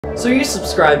So you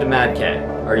subscribe to Mad K,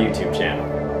 our YouTube channel.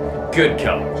 Good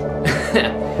call.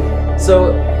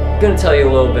 So, gonna tell you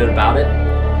a little bit about it.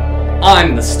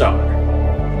 I'm the star.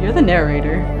 You're the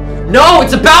narrator. No,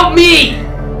 it's about me!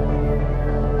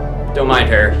 Don't mind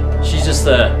her. She's just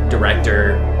the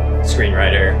director,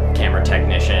 screenwriter, camera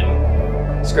technician,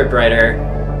 scriptwriter.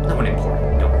 No one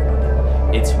important, don't worry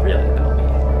about it. It's really about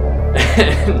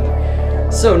me.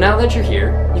 So now that you're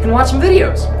here, you can watch some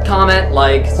videos. Comment,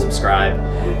 like, subscribe.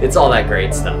 It's all that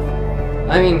great stuff.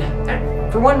 I mean,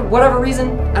 for whatever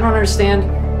reason, I don't understand,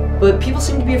 but people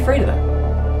seem to be afraid of that.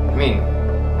 I mean,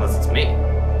 unless it's me.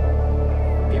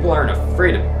 People aren't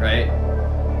afraid of me, right?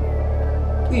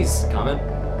 Please comment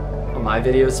on my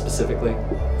videos specifically.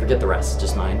 Forget the rest,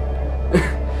 just mine.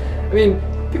 I mean,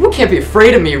 people can't be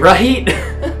afraid of me, right?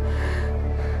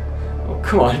 Oh,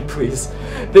 come on, please.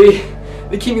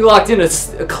 They keep me locked in a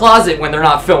closet when they're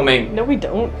not filming. No, we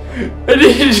don't. I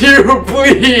need you,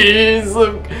 please.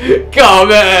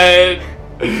 Comment.